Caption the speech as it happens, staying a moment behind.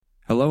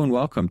Hello and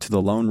welcome to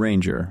The Lone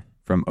Ranger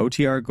from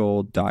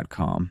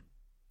OTRGold.com.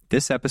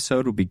 This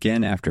episode will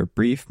begin after a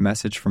brief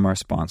message from our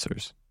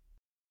sponsors.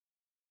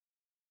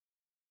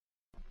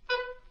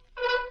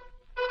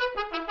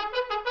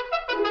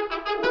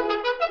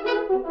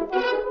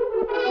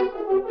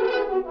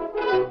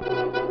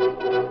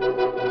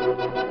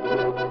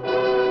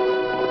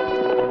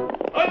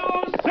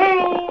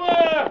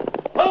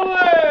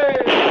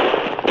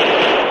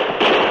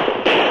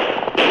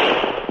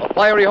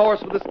 Fiery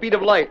horse with the speed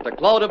of light, a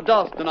cloud of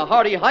dust, and a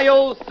hearty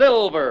hi-yo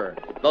silver,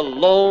 the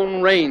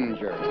Lone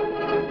Ranger.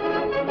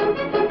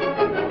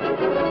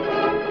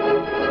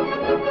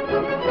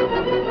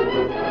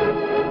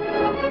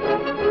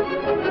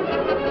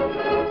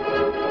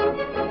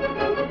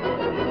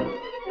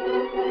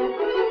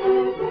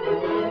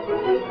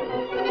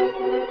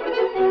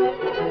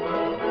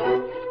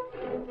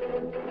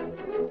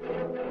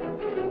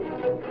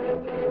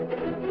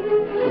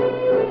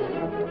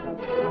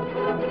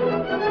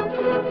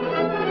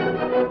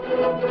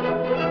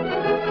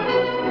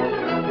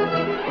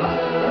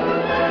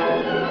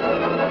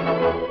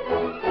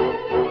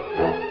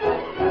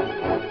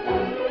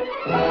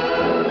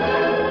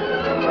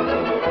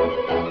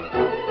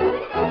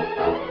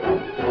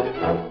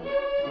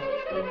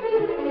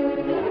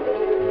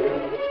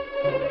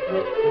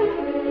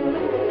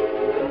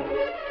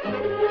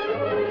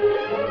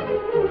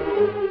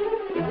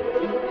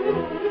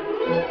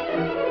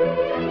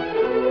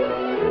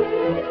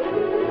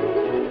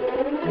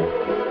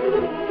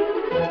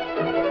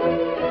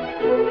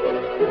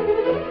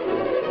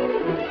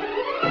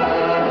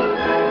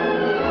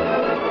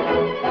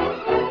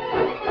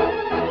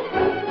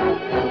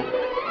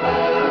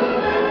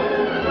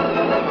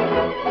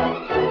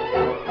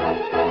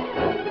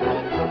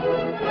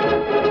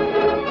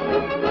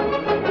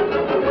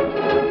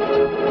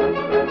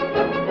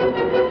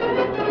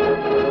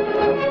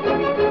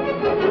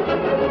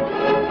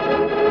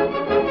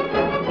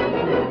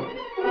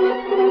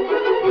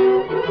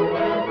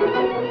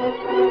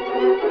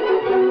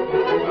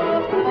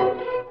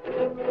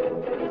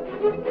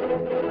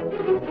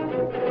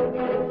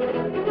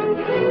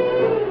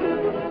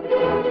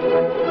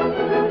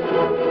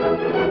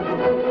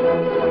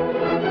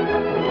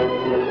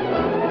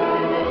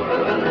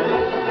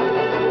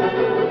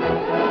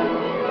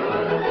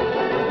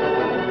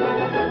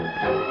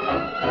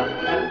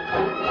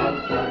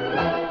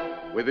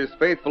 With his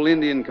faithful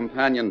Indian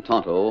companion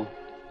Tonto,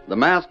 the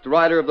masked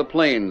rider of the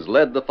plains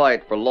led the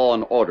fight for law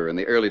and order in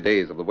the early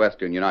days of the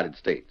western United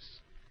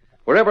States.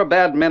 Wherever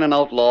bad men and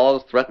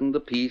outlaws threatened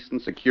the peace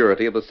and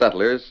security of the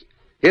settlers,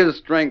 his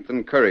strength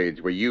and courage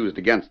were used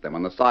against them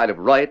on the side of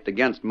right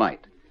against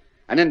might.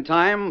 And in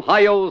time,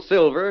 hi-yo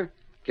silver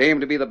came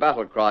to be the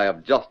battle cry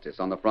of justice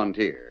on the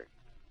frontier.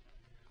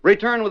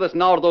 Return with us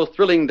now to those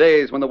thrilling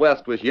days when the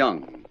West was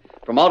young.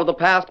 From out of the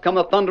past come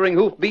the thundering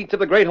hoofbeats of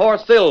the great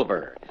horse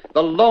Silver.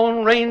 The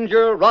Lone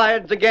Ranger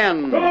rides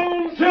again. Come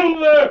on,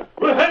 Silver!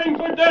 We're heading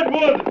for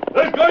Deadwood!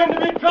 There's going to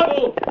be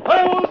trouble!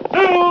 Hi-yo,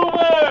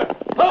 Silver!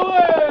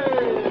 Away!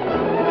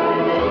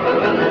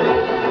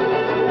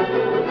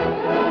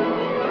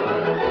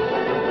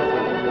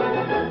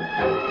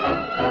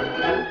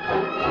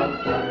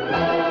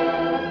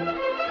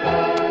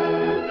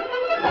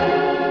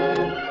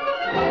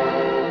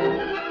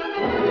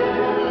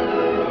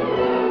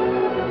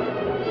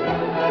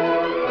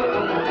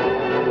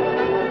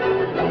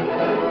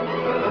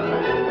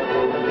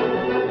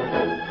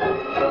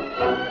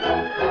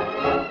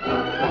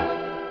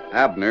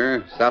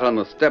 Abner sat on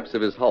the steps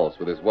of his house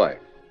with his wife.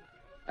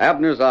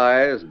 Abner's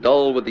eyes,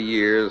 dull with the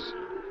years,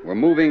 were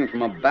moving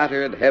from a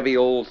battered, heavy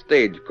old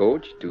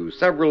stagecoach to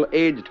several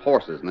aged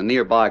horses in a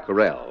nearby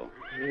corral.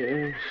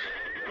 Yes,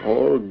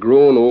 all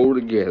grown old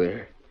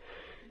together.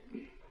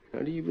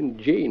 Not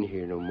even Jane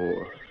here no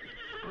more.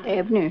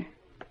 Abner,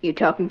 you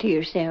talking to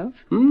yourself?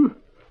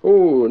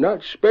 Oh,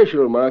 not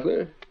special,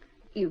 Martha.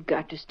 You've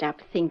got to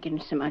stop thinking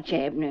so much,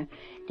 Abner.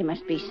 There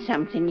must be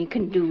something you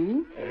can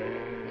do.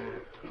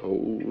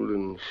 Old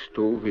and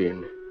stove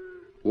in.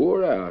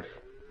 Wore out,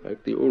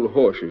 like the old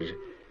horses.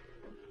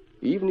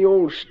 Even the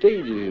old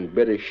stage is in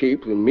better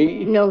shape than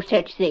me. No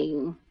such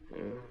thing.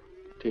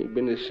 It ain't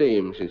been the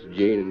same since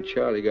Jane and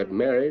Charlie got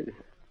married.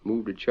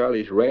 Moved to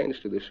Charlie's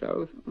ranch to the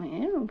south.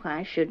 Well,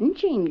 why shouldn't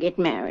Jane get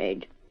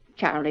married?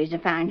 Charlie's a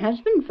fine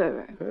husband for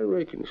her. I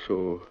reckon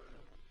so.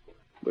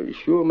 But it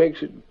sure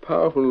makes it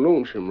powerful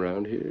lonesome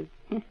around here.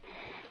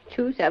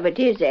 Truth of it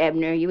is,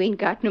 Abner, you ain't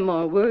got no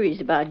more worries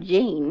about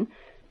Jane.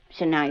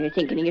 So now you're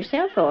thinking of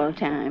yourself all the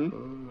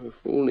time. If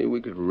only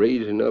we could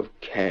raise enough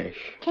cash.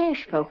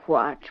 Cash for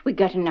what? We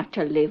got enough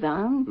to live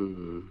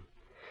on.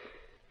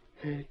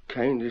 The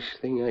kindest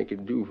thing I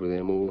could do for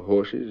them old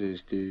horses is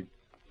to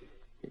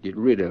get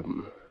rid of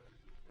them.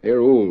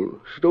 They're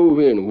old, stove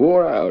in,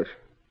 wore out.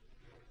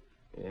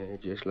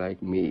 Just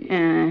like me.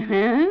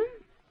 Uh-huh.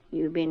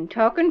 You've been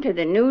talking to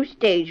the new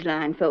stage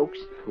line folks.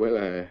 Well,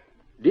 I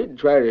did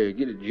try to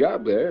get a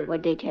job there.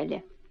 What'd they tell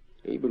you?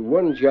 Ain't but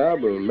one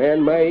job a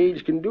man my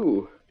age can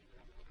do.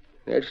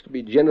 That's to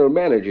be general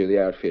manager of the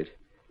outfit.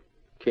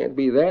 Can't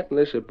be that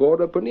unless I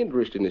bought up an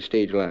interest in the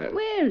stage line.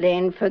 Well,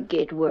 then,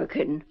 forget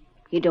working.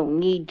 You don't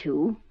need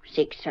to.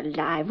 Sakes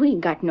alive, we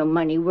ain't got no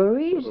money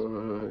worries.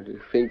 To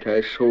think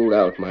I sold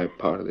out my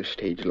part of the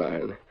stage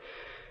line.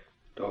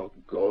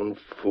 Doggone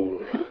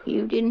fool.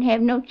 You didn't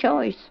have no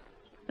choice.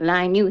 The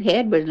line you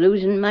had was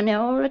losing money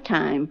all the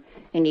time.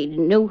 And needed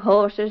new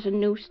horses and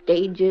new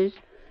stages.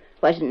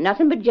 Wasn't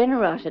nothing but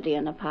generosity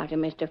on the part of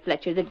Mr.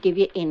 Fletcher that give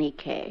you any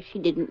cash. He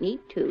didn't need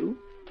to.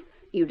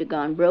 You'd have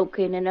gone broke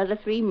in another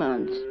 3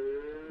 months.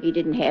 You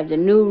didn't have the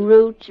new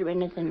routes or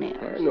anything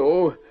else. I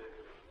know.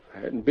 I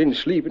hadn't been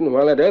sleeping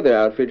while that other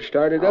outfit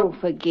started up. Oh,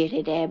 forget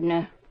it,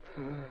 Abner.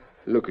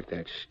 Look at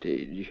that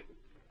stage.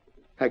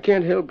 I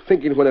can't help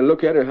thinking when I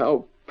look at her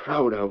how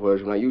proud I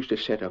was when I used to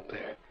set up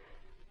there.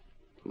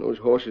 When those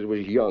horses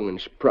was young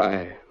and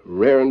spry,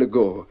 raring to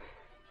go.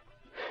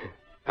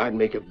 I'd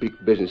make a big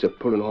business of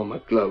pulling on my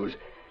gloves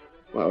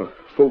while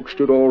folks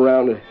stood all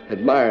around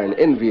admiring,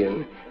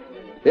 envying.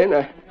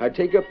 Then I'd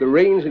take up the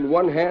reins in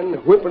one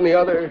hand, whip in the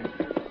other,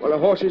 while the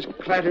horses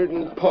clattered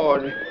and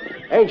pawed,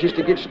 anxious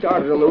to get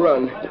started on the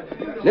run.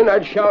 Then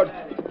I'd shout,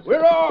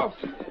 "We're off!"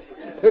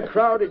 The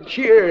crowd would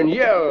cheer and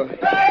yell. Then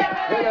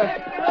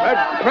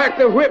I'd crack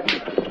the whip.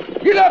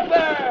 "Get up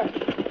there!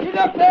 Get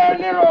up there,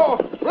 Nero!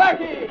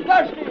 Blackie!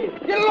 Dusty!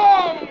 Get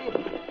along!"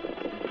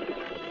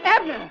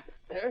 Abner!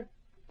 Huh?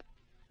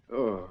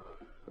 Oh,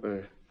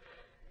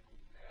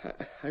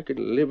 I could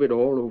live it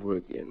all over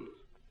again,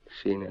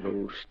 seeing that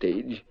old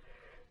stage.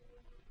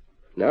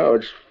 Now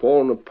it's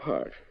falling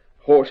apart.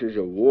 Horses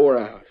are wore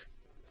out.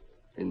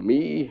 And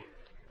me,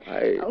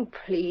 Oh,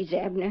 please,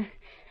 Abner.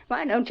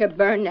 Why don't you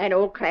burn that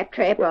old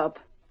claptrap up?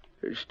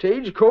 The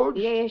stagecoach?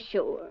 Yeah,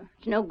 sure.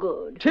 It's no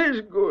good.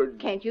 'Tis good.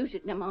 Can't use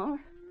it no more.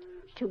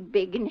 It's too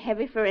big and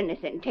heavy for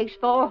anything. Takes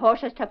 4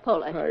 horses to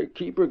pull it. I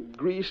keep her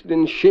greased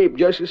and shaped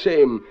just the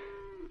same.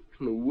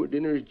 And the wood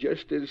in her's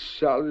just as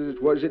solid as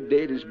it was the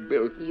day it was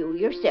built. You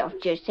yourself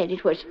just said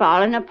it was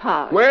falling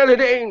apart. Well,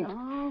 it ain't.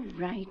 All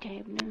right,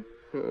 Abner.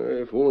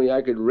 If only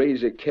I could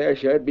raise the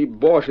cash, I'd be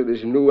boss of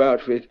this new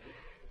outfit.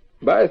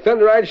 By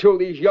thunder, I'd show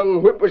these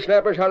young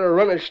whippersnappers how to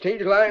run a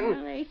stage line.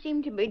 Well, they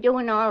seem to be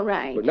doing all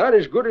right. But not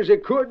as good as they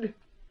could.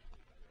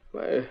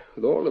 Why,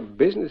 with all the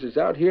businesses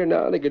out here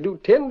now, they could do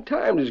 10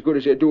 times as good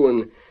as they're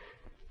doing.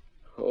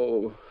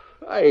 Oh,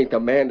 I ain't the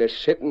man to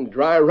sit and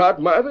dry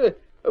rot, Martha.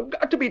 I've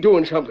got to be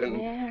doing something.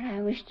 Well,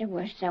 I wish there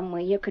was some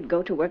way you could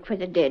go to work for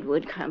the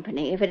Deadwood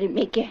Company if it'd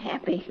make you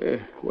happy.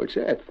 What's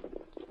that?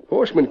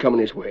 Horsemen coming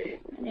this way.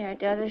 They're at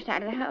the other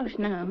side of the house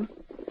now.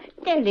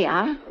 There they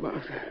are.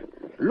 Martha,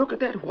 look at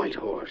that white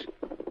horse.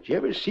 Did you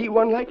ever see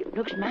one like it?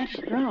 Looks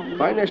mighty strong.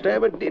 Finest I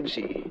ever did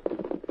see.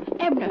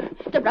 Abner,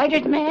 the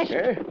rider's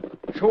masked.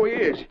 So he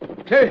is.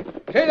 Hey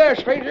there,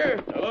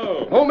 stranger.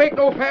 Hello. Don't make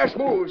no fast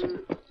moves.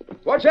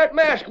 What's that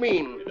mask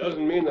mean? It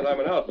doesn't mean that I'm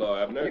an outlaw,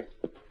 Abner.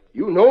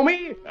 You know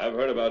me? I've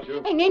heard about you.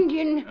 An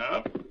Indian.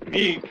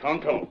 Me,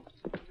 Tonto.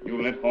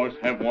 You let horse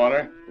have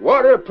water?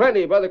 Water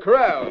plenty by the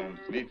corral.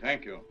 Me,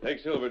 thank you. Take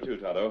Silver, too,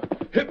 Tonto.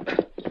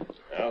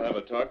 I'll have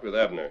a talk with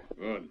Abner.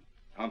 Good.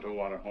 Tonto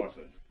water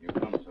horses. You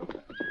come,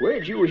 Silver.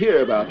 Where'd you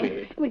hear about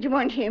me? What'd you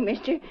want here,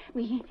 mister?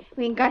 We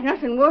ain't got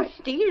nothing worth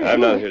stealing.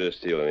 I'm not here to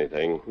steal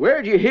anything.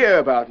 Where'd you hear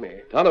about me?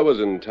 Tonto was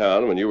in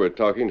town when you were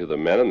talking to the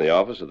men in the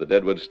office of the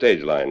Deadwood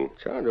stage line.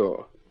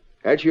 Tonto.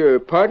 That's your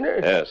partner?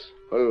 Yes.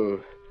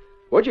 Well,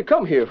 what'd you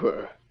come here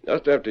for?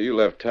 Just after you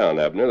left town,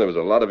 Abner, there was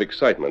a lot of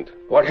excitement.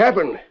 What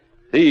happened?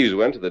 Thieves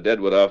went to the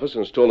Deadwood office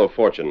and stole a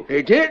fortune.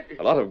 They did?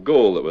 A lot of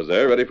gold that was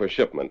there ready for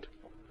shipment.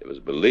 It was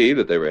believed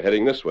that they were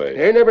heading this way.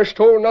 They never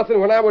stole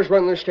nothing when I was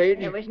running the stage.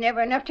 There was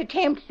never enough to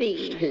tempt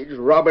thieves. Stage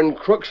robbing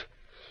crooks.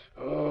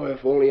 Oh,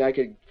 if only I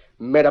could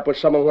met up with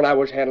someone when I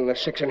was handling a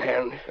 6 in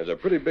hand. There's a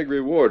pretty big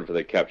reward for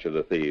the capture of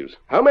the thieves.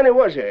 How many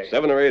was there?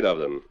 7 or 8 of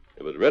them.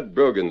 It was Red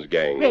Brogan's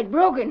gang. Red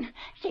Brogan.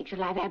 Sakes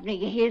alive, Abner,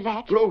 you hear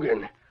that?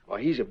 Brogan.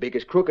 Why, he's the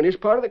biggest crook in his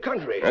part of the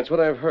country. That's what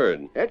I've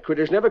heard. That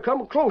critter's never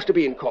come close to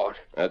being caught.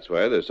 That's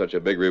why there's such a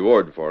big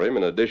reward for him,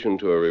 in addition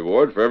to a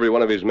reward for every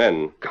one of his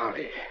men.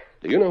 Golly.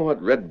 Do you know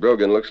what Red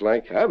Brogan looks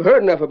like? I've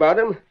heard enough about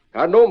him.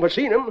 I'd know him if I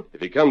seen him.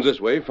 If he comes this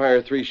way, fire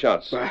 3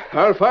 shots.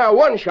 I'll fire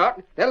 1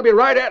 shot. That'll be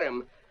right at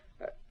him.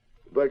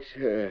 But,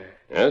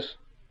 Yes?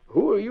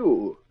 who are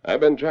you? I've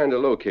been trying to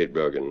locate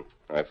Brogan.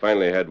 I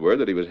finally had word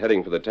that he was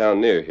heading for the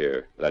town near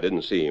here, but I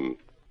didn't see him.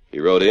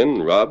 He rode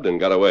in, robbed, and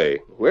got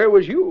away. Where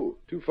was you?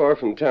 Too far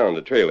from town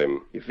to trail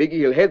him. You figure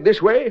he'll head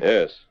this way?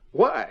 Yes.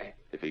 Why?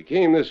 If he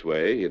came this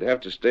way, he'd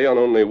have to stay on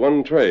only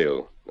one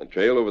trail, the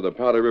trail over the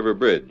Powder River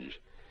Bridge.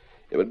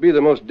 It would be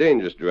the most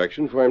dangerous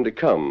direction for him to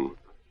come.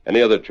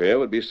 Any other trail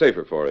would be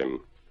safer for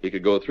him. He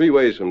could go 3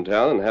 ways from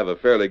town and have a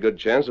fairly good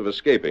chance of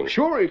escaping.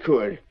 Sure he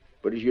could.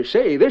 But as you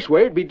say, this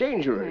way it'd be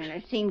dangerous. Well,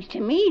 it seems to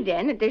me,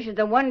 then, that this is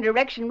the one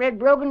direction Red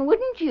Brogan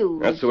wouldn't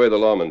use. That's the way the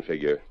lawmen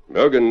figure.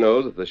 Brogan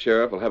knows that the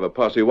sheriff will have a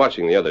posse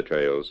watching the other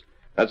trails.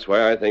 That's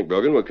why I think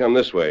Brogan will come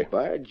this way.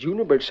 By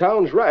Juniper, it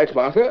sounds right,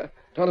 Martha.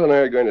 Tonto and I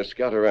are going to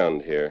scout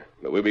around here,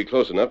 but we'll be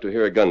close enough to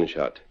hear a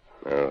gunshot.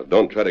 Now,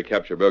 don't try to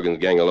capture Brogan's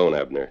gang alone,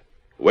 Abner.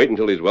 Wait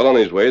until he's well on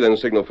his way, then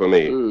signal for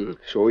me.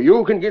 So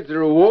you can get the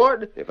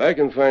reward? If I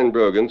can find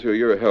Brogan through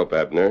your help,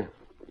 Abner,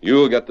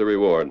 you'll get the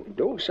reward.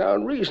 Don't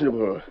sound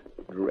reasonable.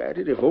 Drat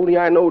it, if only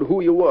I knowed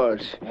who you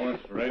was. Horse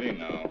ready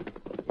now.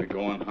 We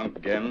going hunt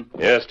again?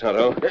 Yes,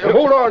 Tonto.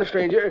 Hold on,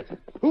 stranger.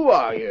 Who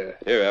are you?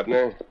 Here,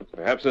 Abner.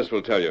 Perhaps this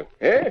will tell you.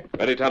 Eh?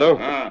 Ready, Tonto?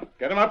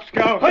 Get him up,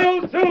 Scout.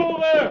 Hi-yo,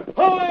 Silver!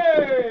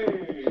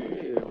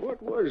 Away!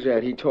 What was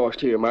that he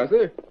tossed here,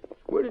 Martha?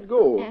 Where'd it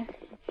go?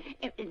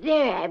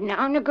 There, Abner,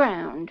 on the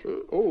ground.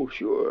 Oh,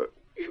 sure.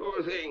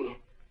 Sure thing.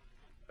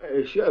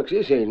 Shucks,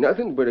 this ain't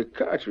nothing but a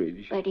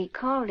cartridge. But he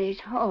called his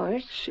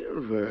horse.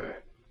 Silver.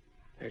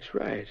 That's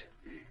right.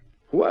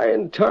 Why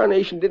in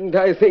tarnation didn't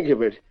I think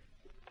of it?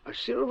 A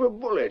silver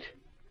bullet.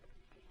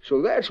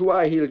 So that's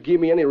why he'll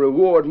give me any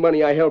reward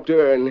money I helped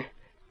earn.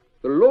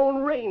 The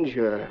Lone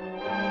Ranger.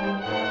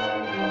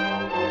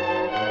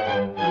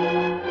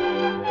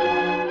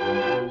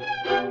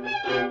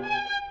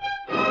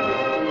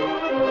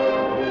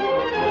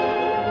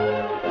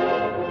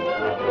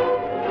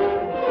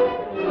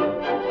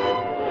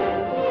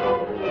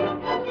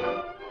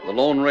 The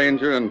Lone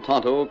Ranger and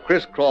Tonto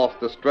crisscrossed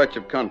the stretch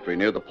of country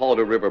near the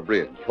Powder River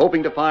Bridge,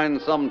 hoping to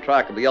find some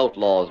track of the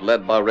outlaws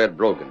led by Red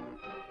Brogan.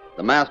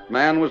 The masked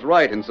man was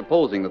right in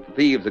supposing that the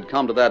thieves had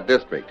come to that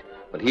district,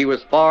 but he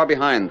was far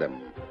behind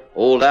them.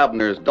 Old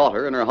Abner's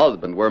daughter and her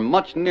husband were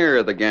much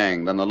nearer the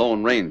gang than the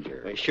Lone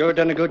Ranger. They sure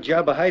done a good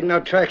job of hiding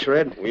our tracks,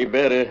 Red. We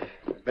better.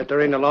 Bet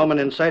there ain't a lawman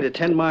inside of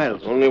 10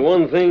 miles. Only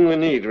one thing we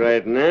need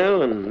right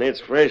now, and that's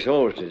fresh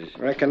horses.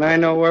 Reckon I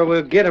know where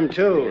we'll get 'em,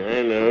 too.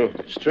 I know.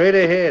 Straight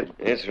ahead.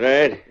 That's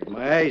right.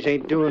 My eyes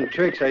ain't doing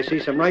tricks. I see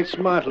some right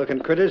smart-looking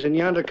critters in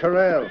yonder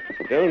corral.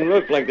 Don't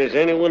look like there's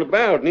anyone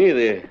about,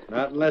 neither.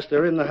 Not unless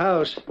they're in the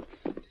house.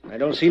 I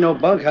don't see no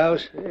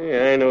bunkhouse.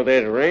 Yeah, I know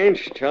that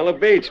ranch. Charlie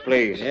Bates'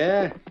 place.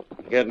 Yeah?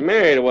 Got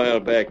married a while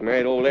back.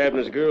 Married old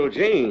Abner's girl,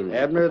 Jane.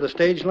 Abner of the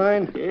stage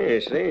line? Yeah,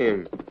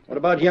 same. What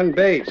about young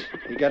Bates?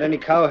 He got any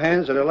cow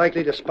hands that are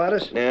likely to spot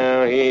us?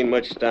 No, he ain't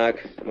much stock.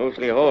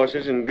 Mostly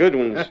horses and good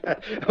ones.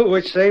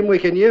 Which same we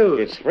can use.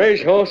 It's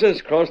fresh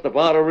horses, cross the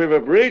Powder River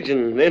Bridge,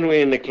 and then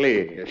we in the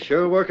clear. You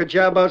sure work a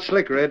job out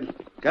slick, Red.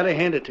 Gotta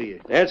hand it to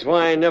you. That's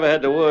why I never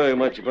had to worry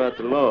much about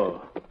the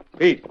law.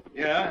 Pete.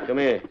 Yeah? Come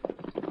here.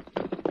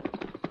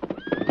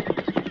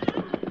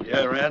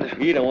 Yeah, Red?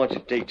 Pete, I want you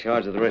to take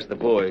charge of the rest of the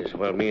boys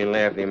while me and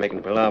Lafley are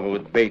making palaver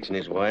with Bates and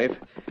his wife.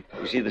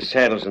 You see the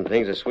saddles and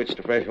things are switched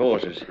to fresh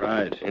horses.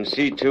 Right. And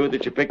see to it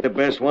that you pick the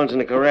best ones in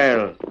the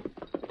corral.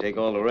 Take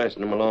all the rest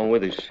of them along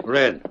with us.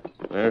 Red,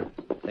 Huh?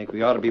 think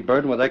we ought to be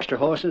burdened with extra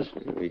horses?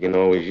 We can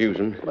always use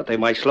them. But they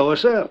might slow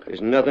us up. There's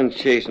nothing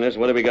chasing us.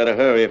 What have we got to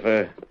hurry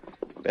for?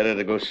 Better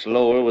to go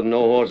slower with no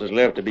horses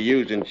left to be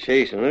used in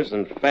chasing us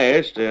than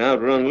fast to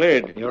outrun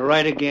lead. You're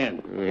right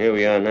again. Here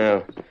we are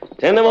now.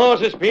 Tend them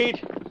horses,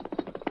 Pete.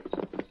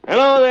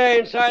 Hello there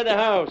inside the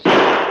house.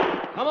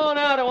 Come on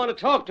out. I want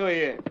to talk to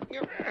you.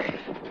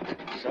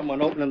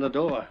 Someone opening the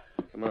door.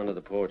 Come on to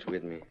the porch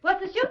with me.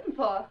 What's the shooting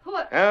for? Who?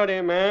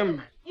 Howdy,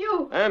 ma'am.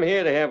 You. I'm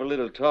here to have a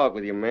little talk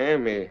with you,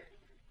 ma'am.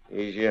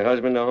 Is your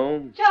husband at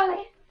home?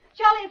 Charlie.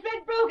 Charlie, it's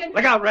Red Brogan.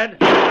 Look out, Red.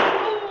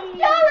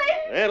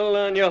 Charlie! That'll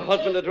learn your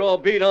husband to draw a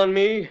bead on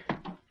me.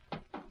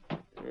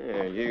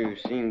 Yeah, you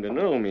seem to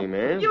know me,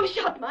 ma'am. You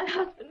shot my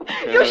husband.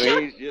 No, You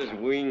shot... he's just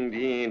winged.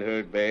 He ain't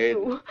hurt bad.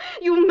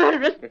 You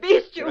murderous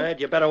beast, you. Red,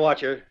 you better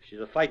watch her. She's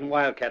a fighting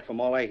wildcat from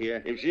all I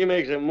hear. If she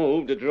makes a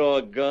move to draw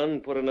a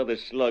gun, put another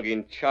slug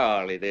in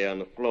Charlie there on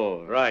the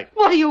floor. Right.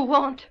 What do you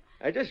want?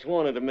 I just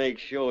wanted to make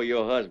sure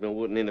your husband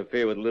wouldn't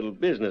interfere with the little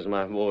business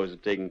my boys are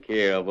taking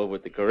care of over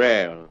at the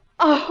corral.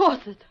 Our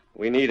horses.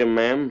 We need 'em,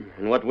 ma'am,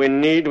 and what we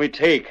need, we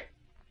take.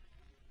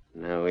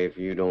 Now, if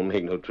you don't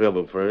make no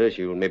trouble for us,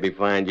 you'll maybe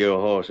find your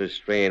horses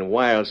straying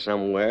wild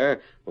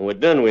somewhere when we're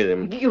done with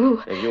them.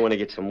 You... If you want to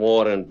get some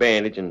water and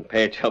bandage and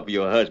patch up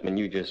your husband,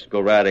 you just go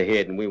right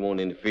ahead and we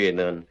won't interfere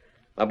none.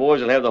 My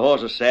boys will have the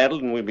horses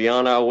saddled and we'll be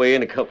on our way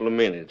in a couple of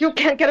minutes. You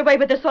can't get away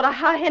with this sort of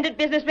high-handed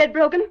business, Red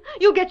Brogan.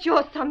 You'll get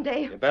yours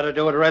someday. You better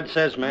do what Red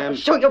says, ma'am. I'll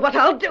show you what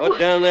I'll do. Put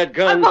down that I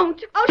gun.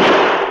 won't. I'll show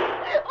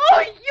you.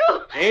 Oh,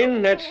 you...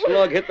 Jane, that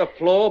slug hit the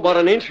floor about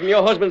an inch from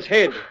your husband's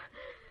head.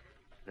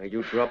 Now,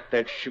 you drop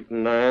that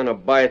shooting iron, or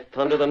by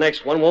thunder, the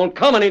next one won't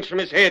come an inch from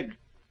his head.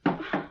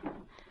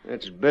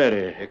 That's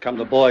better. Here come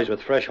the boys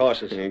with fresh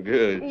horses. Yeah,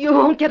 good. You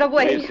won't get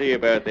away. We'll see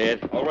about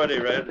that. All ready,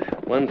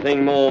 Red. One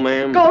thing more,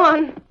 ma'am. Go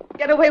on.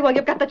 Get away while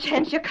you've got the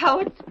chance, you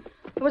cowards.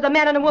 There was a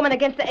man and a woman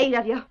against the 8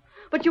 of you.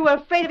 But you were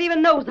afraid of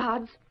even those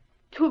odds.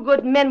 2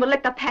 good men will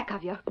lick the pack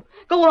of you.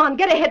 Go on,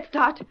 get a head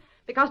start.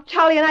 Because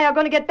Charlie and I are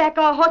going to get back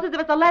our horses if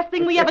it's the last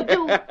thing we ever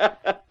do.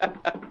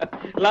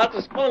 Lots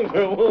of spunk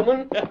for a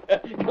woman.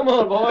 Come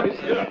on, boys.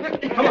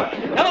 Come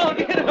on,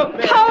 get up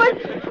there. Cowards!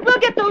 We'll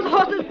get those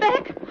horses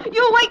back.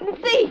 You wait and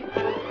see.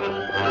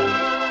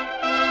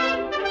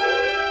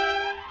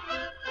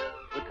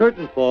 The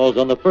curtain falls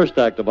on the first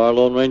act of our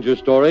Lone Ranger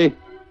story.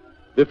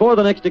 Before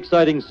the next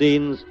exciting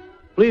scenes,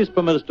 please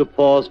permit us to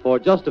pause for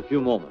just a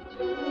few moments.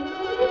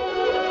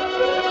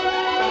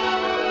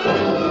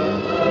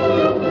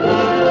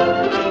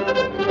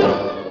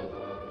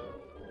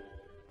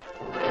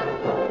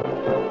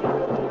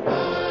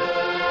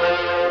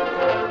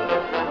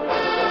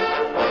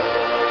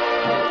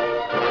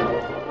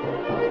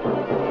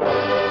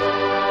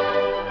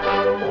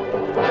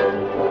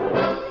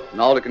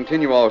 Now to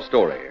continue our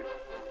story.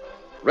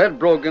 Red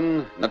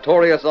Brogan,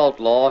 notorious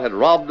outlaw, had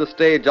robbed the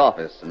stage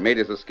office and made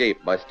his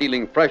escape by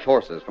stealing fresh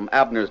horses from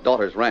Abner's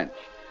daughter's ranch.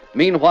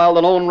 Meanwhile,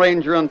 the Lone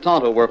Ranger and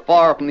Tonto were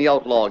far from the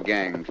outlaw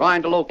gang,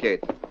 trying to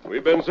locate them.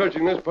 We've been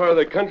searching this part of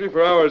the country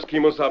for hours,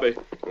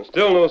 Kimosabe, and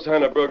still no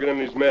sign of Brogan and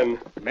his men.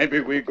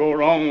 Maybe we go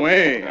wrong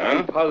way,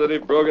 I'm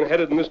positive Brogan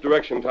headed in this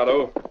direction,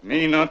 Tonto.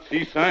 Me not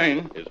see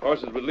sign. His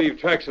horses would leave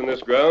tracks in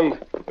this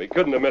ground. We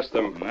couldn't have missed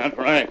them. That's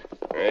right.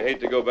 I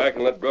hate to go back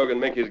and let Brogan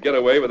make his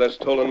getaway with that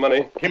stolen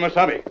money.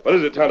 Kimosabe. What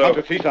is it, Tonto? Want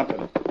to see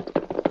something.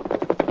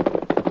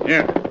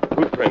 Here.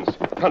 Footprints.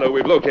 Tonto,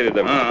 we've located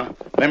them.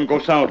 Them go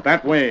south,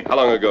 that way. How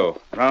long ago?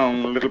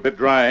 Ground a little bit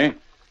dry.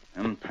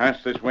 And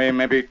pass this way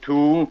maybe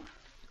 2,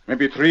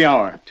 maybe 3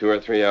 hours. 2 or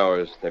 3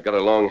 hours. They've got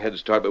a long head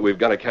start, but we've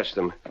got to catch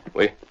them.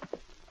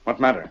 What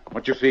matter?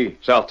 What you see?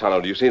 South,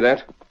 Tonto. Do you see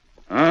that?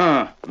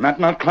 That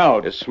not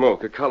cloud. It's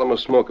smoke. A column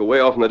of smoke away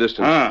off in the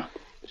distance.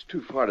 It's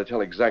too far to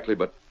tell exactly,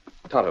 but...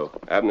 Tonto,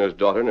 Abner's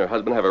daughter and her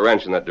husband have a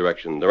ranch in that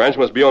direction. The ranch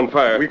must be on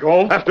fire. We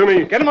go? After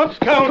me. Get him up,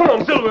 Scout. Come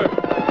on, Silver.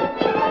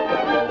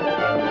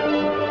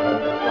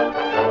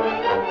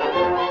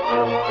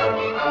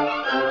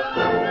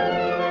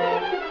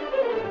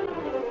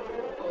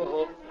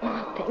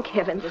 Thank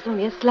heavens, it's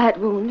only a slight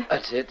wound.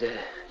 That's it.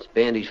 It's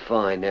bandaged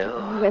fine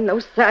now. When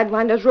those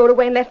sidewinders rode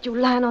away and left you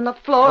lying on the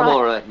floor... I'm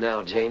all right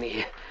now,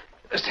 Janie.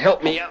 Just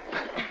help me up.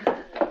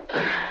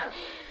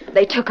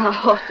 They took our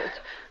horses.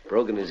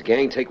 Brogan and his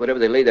gang take whatever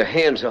they lay their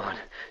hands on.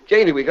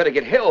 Janie, we got to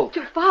get help.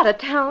 Too far to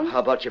town. How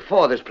about your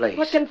father's place?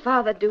 What can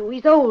Father do?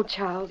 He's old,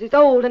 Charles. He's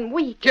old and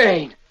weak.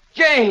 Jane!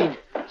 Charles,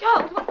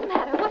 what's the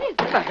matter? What is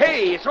it?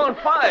 Hey, it's on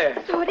fire.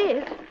 So it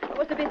is. I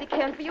was so busy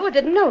caring for you, I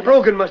didn't notice.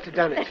 Brogan must have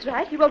done it. That's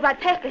right. He rode right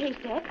past the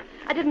haystack.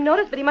 I didn't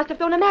notice, but he must have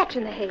thrown a match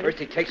in the hay. First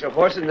he takes our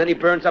horses, and then he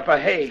burns up our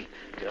hay.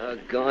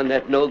 Doggone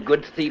that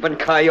no-good thieving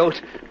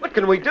coyote. What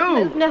can we do?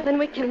 There's nothing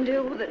we can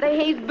do. The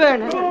hay's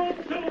burning.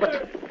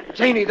 But,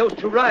 Janie, those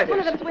two riders. One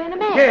of them's wearing a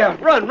mask. Yeah,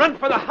 run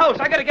for the house.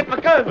 I got to get my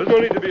gun. There's no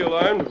need to be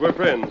alarmed. We're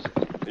friends.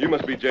 You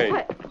must be Jane.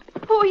 What?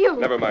 Who are you?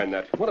 Never mind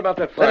that. What about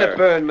that fire? Let it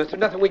burn, mister.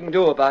 Nothing we can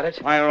do about it.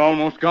 Fire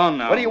almost gone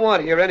now. What do you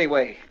want here,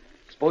 anyway?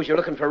 Suppose you're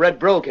looking for Red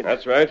Brogan.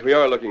 That's right. We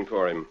are looking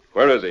for him.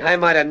 Where is he? I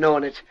might have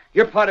known it.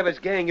 You're part of his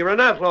gang. You're an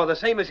outlaw, the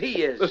same as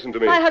he is. Listen to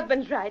me. My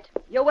husband's right.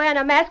 You're wearing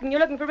a mask and you're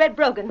looking for Red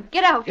Brogan.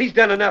 Get out. He's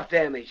done enough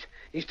damage.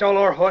 He stole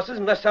our horses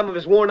and left some of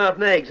his worn-out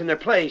nags in their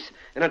place.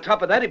 And on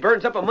top of that, he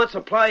burns up a month's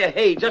supply of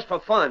hay just for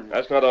fun.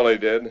 That's not all he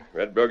did.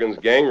 Red Brogan's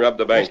gang robbed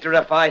the bank. Mister,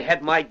 if I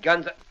had my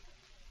guns...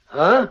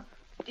 Huh?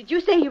 Did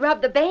you say he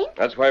robbed the bank?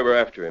 That's why we're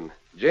after him.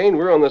 Jane,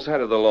 we're on the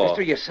side of the law.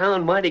 Mister, you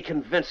sound mighty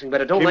convincing,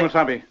 but I don't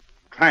Kimosabe,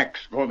 tracks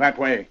go that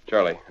way.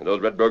 Charlie, are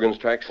those Red Brogan's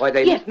tracks? Why,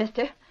 they... Yes,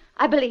 mister.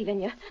 I believe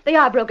in you. They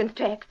are Brogan's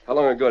tracks. How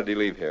long ago did he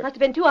leave here? Must have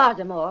been 2 hours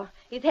or more.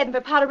 He's heading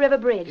for Powder River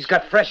Bridge. He's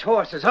got fresh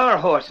horses, our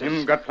horses.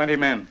 Him got plenty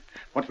men.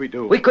 What we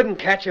do? We couldn't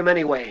catch him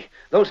anyway.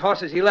 Those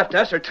horses he left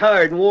us are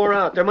tired and wore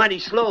out. They're mighty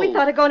slow. We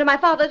thought of going to my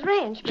father's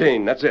ranch.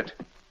 Jane, that's it.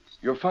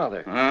 Your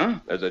father. Huh?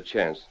 There's a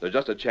chance. There's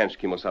just a chance,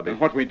 Kimosabe.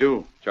 What we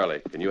do?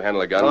 Charlie, can you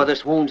handle a gun? Oh,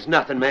 this wound's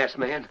nothing, masked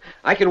man.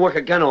 I can work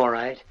a gun all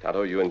right.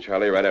 Tonto, you and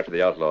Charlie right after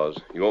the outlaws.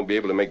 You won't be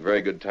able to make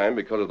very good time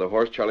because of the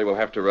horse Charlie will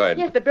have to ride.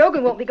 Yes, but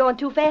Brogan won't be going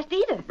too fast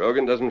either.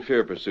 Brogan doesn't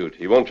fear pursuit.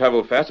 He won't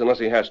travel fast unless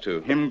he has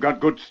to. Him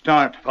got good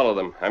start. Follow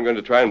them. I'm going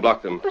to try and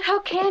block them. But how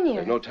can you?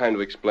 There's no time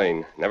to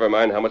explain. Never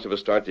mind how much of a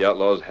start the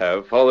outlaws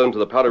have. Follow them to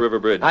the Powder River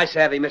Bridge. I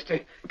savvy,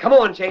 mister. Come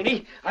on,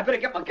 Janie. I better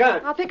get my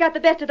gun. I'll pick out the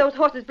best of those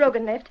horses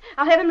Brogan left.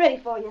 I'll have them ready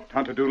for you.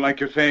 Tonto do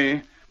like you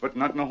say, but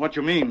not know what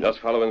you mean. Just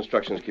follow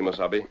instructions,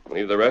 Kimosabe.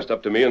 Leave the rest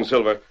up to me and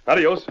Silver.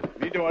 Adios.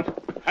 Me do it.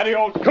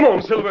 Adios. Come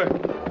on, Silver.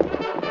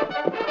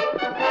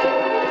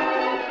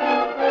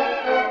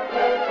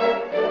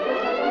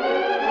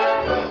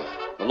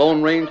 The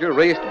Lone Ranger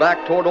raced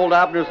back toward old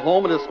Abner's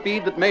home at a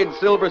speed that made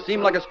Silver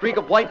seem like a streak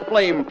of white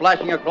flame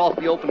flashing across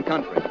the open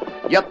country.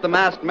 Yet the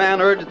masked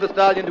man urged the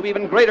stallion to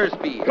even greater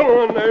speed. Come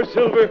on there,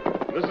 Silver.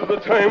 This is the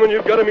time when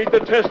you've got to meet the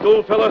test,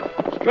 old fella.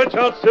 Stretch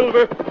out,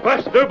 Silver.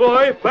 Faster,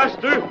 boy,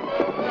 faster.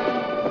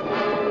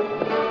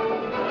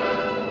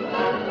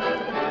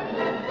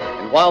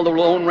 And while the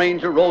Lone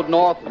Ranger rode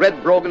north,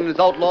 Red Brogan and his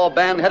outlaw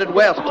band headed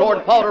west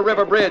toward Powder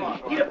River Bridge.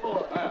 We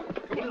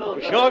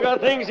sure got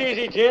things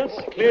easy, gents.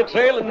 Clear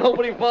trail and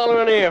nobody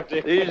following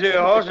after. These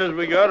here horses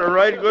we got are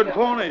right good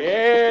ponies.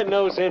 Yeah,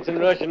 no sense in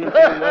rushing them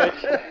too much.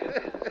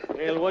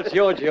 Well, what's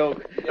your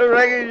joke? I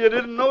reckon you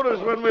didn't notice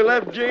when we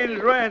left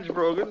Jane's ranch,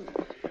 Brogan.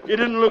 You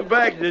didn't look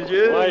back, did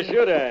you? Why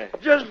should I?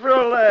 Just for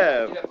a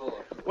laugh.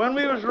 When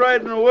we was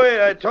riding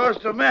away, I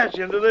tossed a match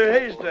into their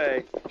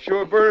haystack.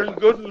 Sure burns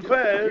good and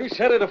fast. You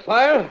set it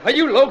afire? Are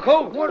you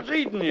loco? What's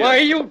eating you? Why,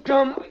 you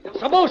dumb...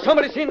 Suppose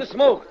somebody seen the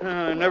smoke.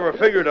 I never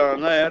figured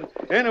on that.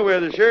 Anyway,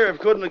 the sheriff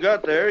couldn't have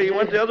got there. He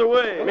went the other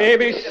way.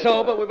 Maybe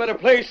so, but we better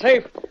play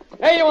safe.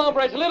 Hey, you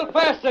hombres, a little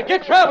faster.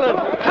 Get traveling.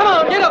 Come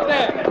on, get up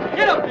there.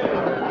 Get up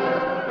there.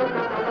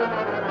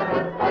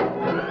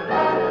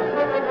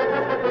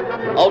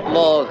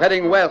 Outlaws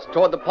heading west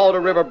toward the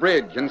Powder River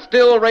Bridge, and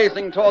still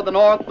racing toward the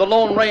north, the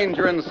Lone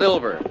Ranger and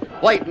Silver.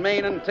 White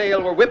mane and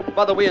tail were whipped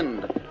by the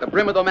wind. The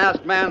brim of the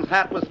masked man's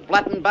hat was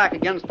flattened back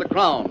against the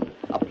crown.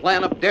 A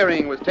plan of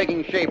daring was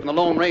taking shape in the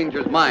Lone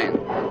Ranger's mind.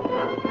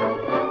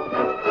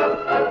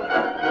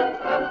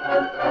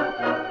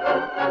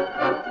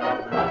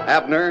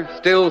 Abner,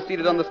 still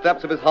seated on the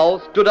steps of his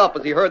house, stood up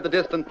as he heard the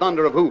distant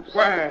thunder of hoofs.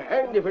 Why,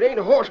 and if it ain't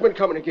a horseman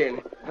coming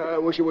again. I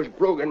wish it was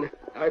Brogan.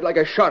 I'd like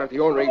a shot at the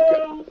ornery.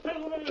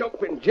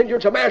 Jumping Ginger,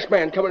 it's a masked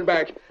man coming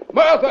back.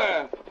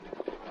 Martha!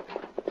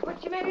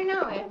 What's the matter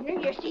now, Abner?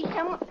 You see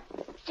someone?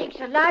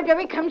 Sakes alive, there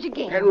he comes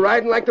again. And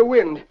riding like the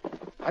wind.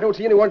 I don't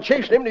see anyone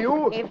chasing him, do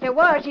you? If there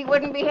was, he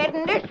wouldn't be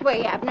heading this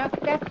way, Abner.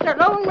 That's the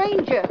Lone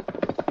Ranger.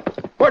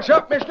 What's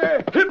up,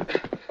 mister?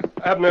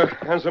 Abner,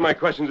 answer my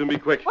questions and be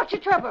quick. What's the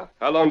trouble?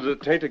 How long does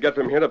it take to get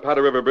from here to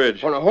Powder River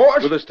Bridge? On a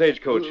horse? With a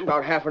stagecoach.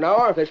 About half an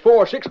hour. If there's 4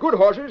 or 6 good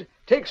horses,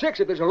 take 6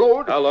 if there's a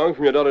load. How long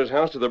from your daughter's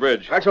house to the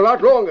bridge? That's a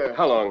lot longer.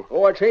 How long?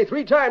 Oh, I'd say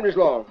 3 times as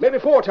long. Maybe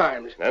 4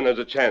 times. Then there's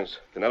a chance.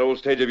 Can that old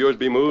stage of yours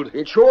be moved?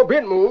 It's sure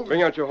been moved.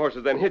 Bring out your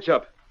horses, then hitch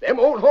up. Them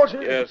old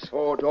horses? Yes.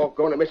 Oh,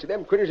 doggone it, mister.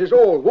 Them critters is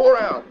old, wore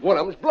out. One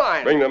of them's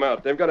blind. Bring them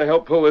out. They've got to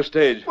help pull this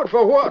stage. But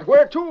for what?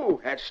 Where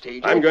to? That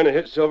stage. I'm going to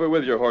hit Silver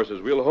with your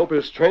horses. We'll hope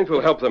his strength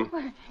will help them.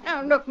 Well,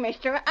 now, look,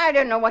 mister, I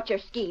don't know what your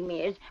scheme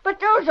is, but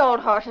those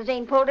old horses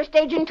ain't pulled a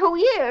stage in 2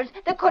 years.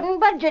 They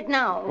couldn't budge it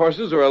now.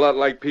 Horses are a lot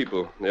like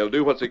people. They'll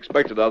do what's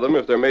expected of them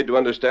if they're made to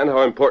understand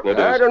how important it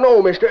is. I don't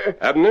know, mister.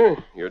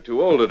 Abner, you're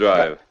too old to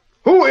drive.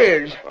 Who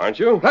is? Aren't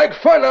you? Like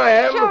fun I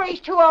am. Sure, he's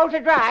too old to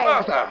drive.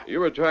 Martha. You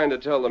were trying to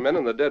tell the men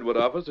in the Deadwood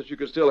office that you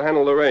could still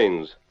handle the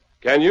reins.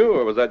 Can you,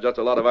 or was that just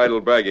a lot of idle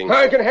bragging?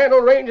 I can handle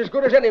reins as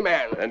good as any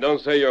man. And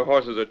don't say your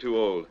horses are too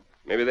old.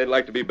 Maybe they'd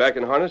like to be back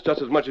in harness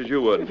just as much as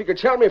you would. If you could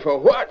tell me for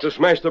what? To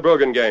smash the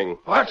Brogan gang.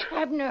 What?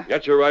 Abner.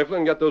 Get your rifle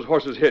and get those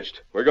horses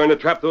hitched. We're going to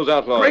trap those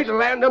outlaws. Great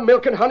land of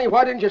milk and honey.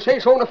 Why didn't you say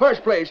so in the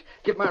first place?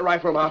 Get my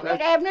rifle, Martha.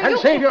 But, Abner, and you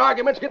save can... your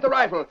arguments. Get the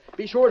rifle.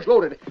 Be sure it's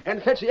loaded.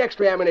 And fetch the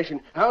extra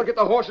ammunition. I'll get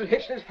the horses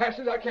hitched as fast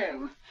as I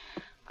can.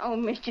 Oh,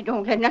 mister,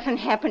 don't let nothing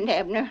happen to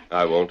Abner.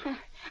 I won't.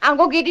 I'll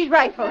go get his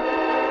rifle.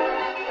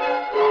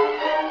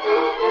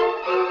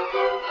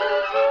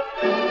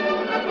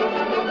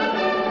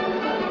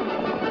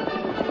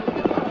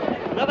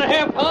 Another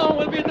half hour,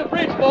 we'll be at the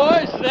bridge,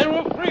 boys. Then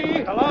we're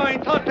free. The law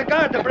ain't taught to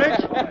guard the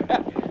bridge.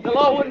 The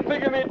law wouldn't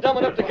figure me dumb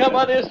enough to come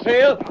by this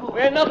trail.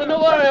 We ain't nothing to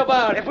worry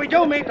about. If we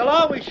do meet the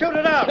law, we shoot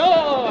it out.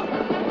 Sure.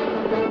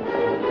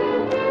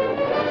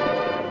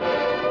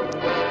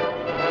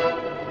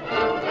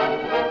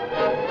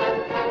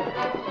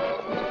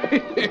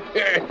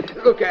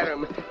 Look at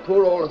him.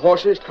 Poor old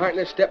horses, tying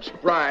their steps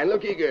spry and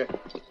look eager.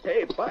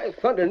 Hey, by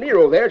thunder,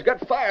 Nero there's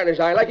got fire in his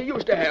eye like he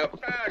used to have.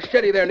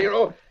 Steady there,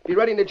 Nero. Be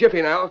ready in the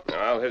jiffy now.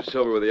 I'll hit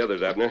Silver with the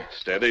others, Abner.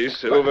 Steady,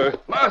 Silver.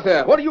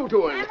 Martha, what are you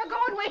doing? I'm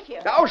going with you.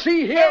 Now,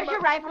 see here. There's your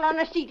rifle on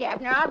the seat,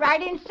 Abner. I'll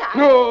ride inside.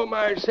 Oh,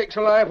 my sakes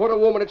alive. What a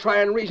woman to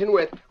try and reason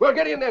with. Well,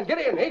 get in then. Get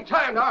in. Ain't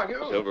time to argue.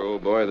 Silver,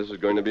 old boy, this is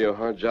going to be a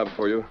hard job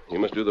for you. You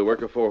must do the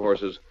work of 4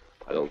 horses.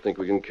 I don't think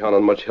we can count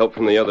on much help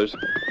from the others.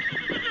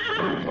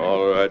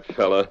 All right,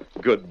 fella.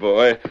 Good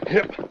boy.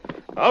 Hip.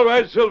 All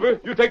right, Silver.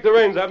 You take the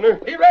reins, Abner.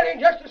 Be ready in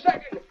just a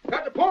second.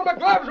 Got to pull my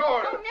gloves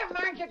on. Oh, never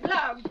mind your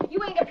gloves.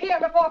 You ain't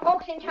appeared before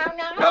folks in town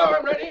now. Now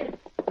I'm ready.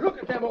 Look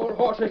at them old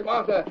horses,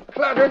 Martha.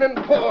 Clattering and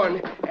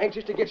pawing.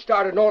 Anxious to get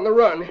started and on the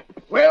run.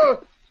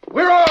 Well,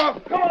 we're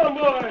off. Come on,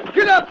 boy.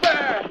 Get up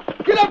there.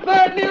 Get up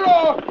there,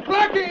 Nero.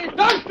 Blackie,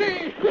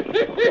 Dusty.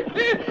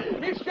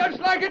 It's just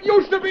like it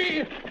used to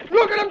be.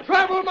 Look at them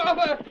travel,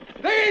 Martha.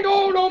 They ain't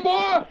old no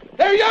more.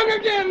 They're young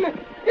again.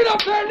 Get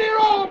up there,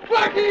 Nero.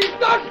 Blackie,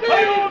 Dusty.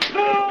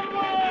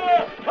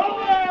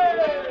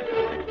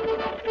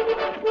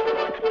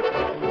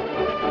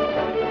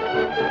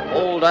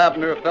 Old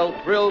Abner felt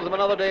thrills of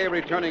another day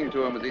returning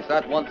to him as he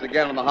sat once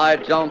again on the high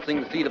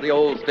jouncing seat of the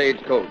old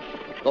stagecoach.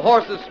 The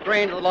horses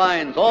strained to the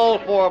lines, all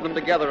 4 of them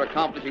together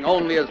accomplishing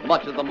only as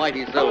much as the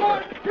mighty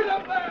Silver.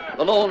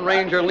 The Lone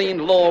Ranger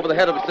leaned low over the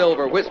head of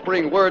Silver,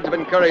 whispering words of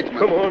encouragement.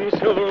 Come on,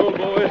 Silver, old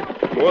boy.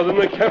 More than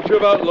the capture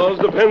of outlaws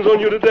depends on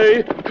you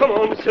today. Come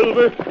on,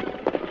 Silver.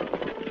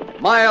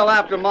 Mile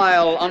after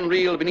mile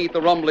unreeled beneath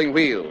the rumbling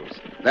wheels.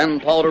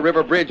 Then Powder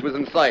River Bridge was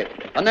in sight.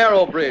 A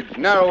narrow bridge,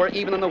 narrower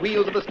even than the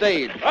wheels of the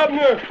stage.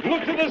 Abner,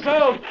 look to the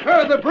south.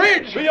 The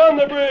bridge. Beyond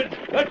the bridge.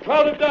 That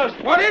cloud of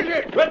dust. What is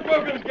it? Red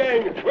Brogan's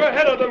gang. We're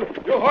ahead of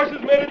them. Your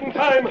horses made it in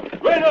time.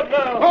 Rein up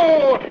now.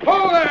 Oh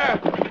there.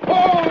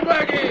 Oh,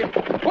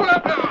 Blackie. Pull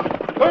up now.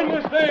 Turn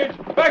the stage.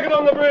 Back it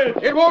on the bridge.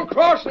 It won't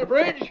cross the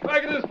bridge.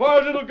 Back it as far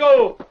as it'll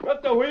go.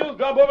 Let the wheels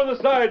drop over the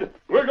side.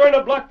 We're going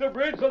to block the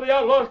bridge so the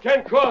outlaws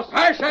can't cross.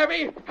 Hi,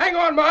 Savvy. Hang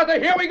on, Martha.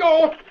 Here we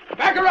go.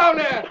 Back around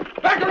there.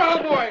 Back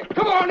around, boy.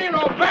 Come on,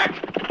 Nero. Back.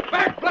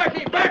 Back,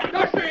 Blackie. Back,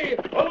 Dusty.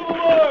 A little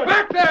more.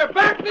 Back there.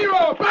 Back,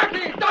 Nero.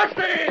 Blackie.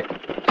 Dusty.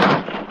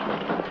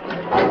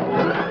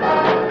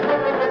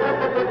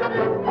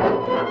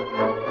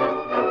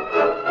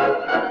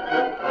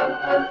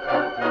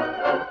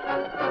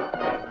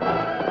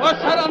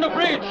 What's that on the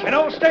bridge? An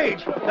old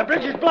stage. The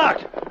bridge is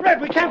blocked.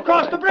 Red, we can't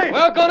cross the bridge.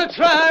 We're gonna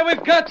try.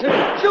 We've got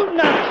to. Shooting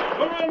at us.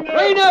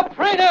 Rein up!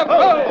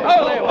 Whoa,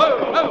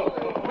 whoa, whoa.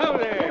 Over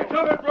there.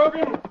 Stop it,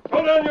 Brogan.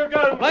 Throw down your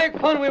gun. Like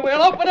fun we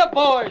will. Open up,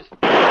 boys.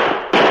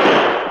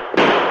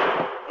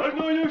 There's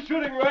no use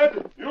shooting,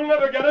 Red. You'll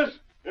never get us.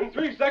 In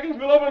 3 seconds,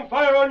 we'll open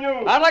fire on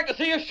you. I'd like to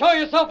see you show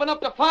yourself enough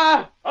to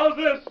fire. How's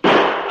this?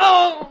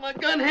 Oh, my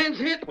gun hand's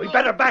hit. We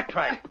better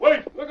backtrack.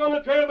 Wait, look on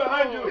the trail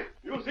behind you.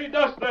 You'll see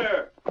dust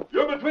there.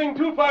 You're between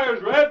 2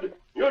 fires, Red.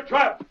 You're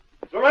trapped.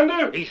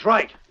 Surrender? He's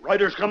right.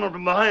 Riders coming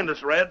from behind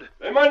us, Red.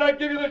 They might not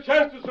give you the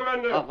chance to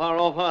surrender. How far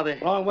off are they?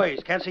 Long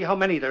ways. Can't see how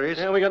many there is.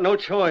 Yeah, we got no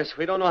choice.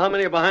 We don't know how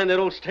many are behind that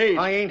old stage.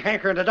 I ain't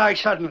hankering to die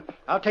sudden.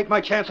 I'll take my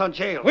chance on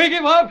jail. We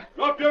give up.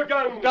 Drop your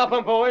guns. Stop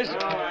them, boys. Sit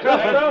down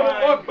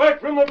and walk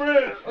back from the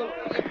bridge.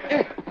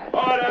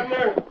 All right,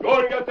 Abner. Go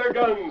and get their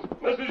guns.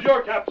 This is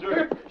your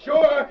capture.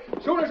 Sure.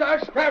 Soon as I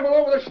scramble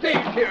over the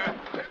stage here.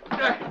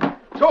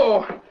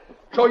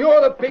 So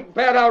you're the big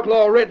bad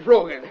outlaw, Red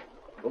Brogan.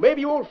 Well,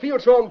 maybe you won't feel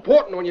so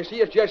important when you see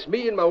it's just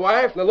me and my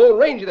wife and the Lone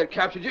Ranger that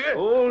captured you.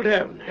 Old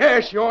Abner.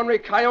 Yes, you ornery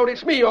coyote,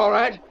 it's me, all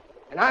right.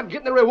 And I'm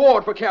getting the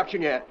reward for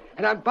capturing you.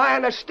 And I'm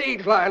buying a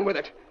stage line with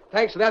it.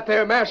 Thanks to that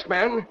there masked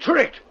man.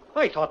 Tricked.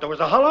 I thought there was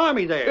a whole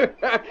army there.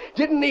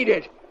 Didn't need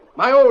it.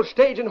 My old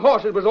stage and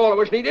horses was all that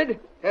was needed.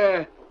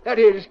 That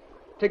is,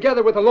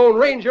 together with the Lone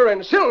Ranger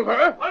and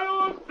Silver.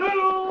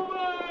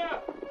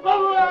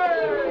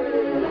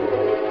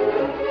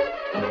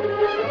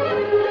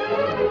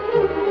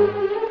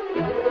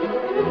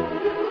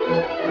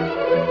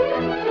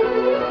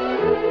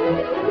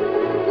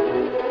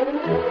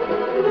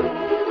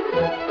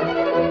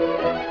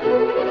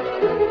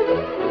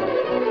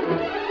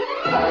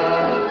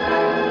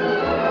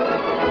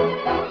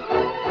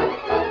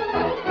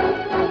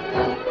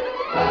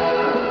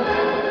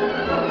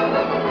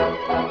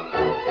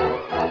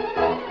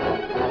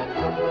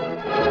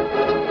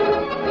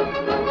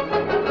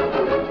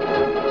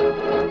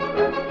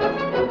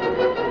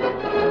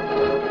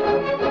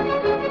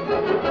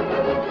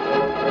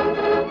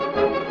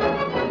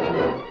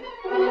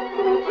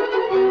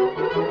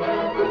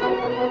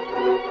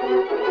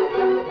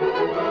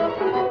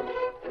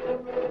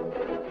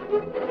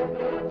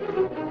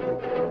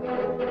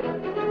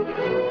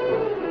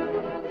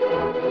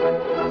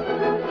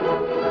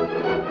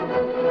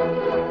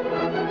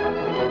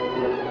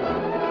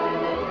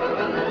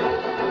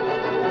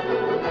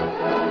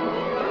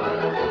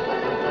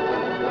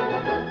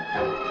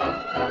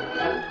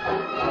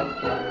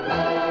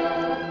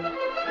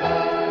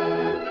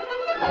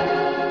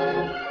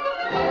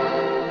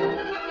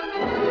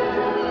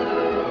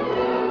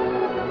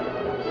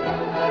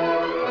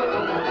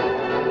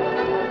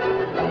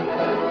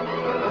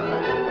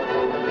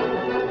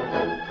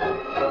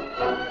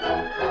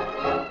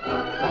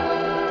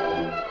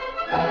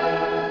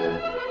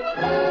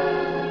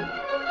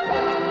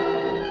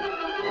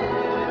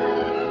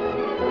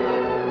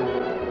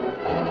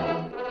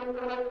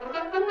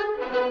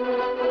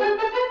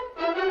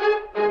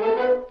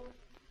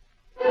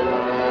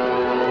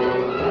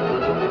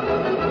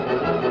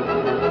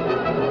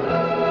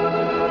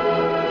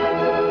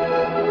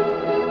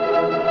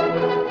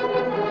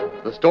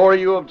 The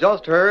story you have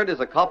just heard is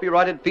a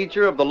copyrighted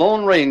feature of the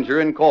Lone Ranger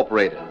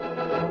Incorporated.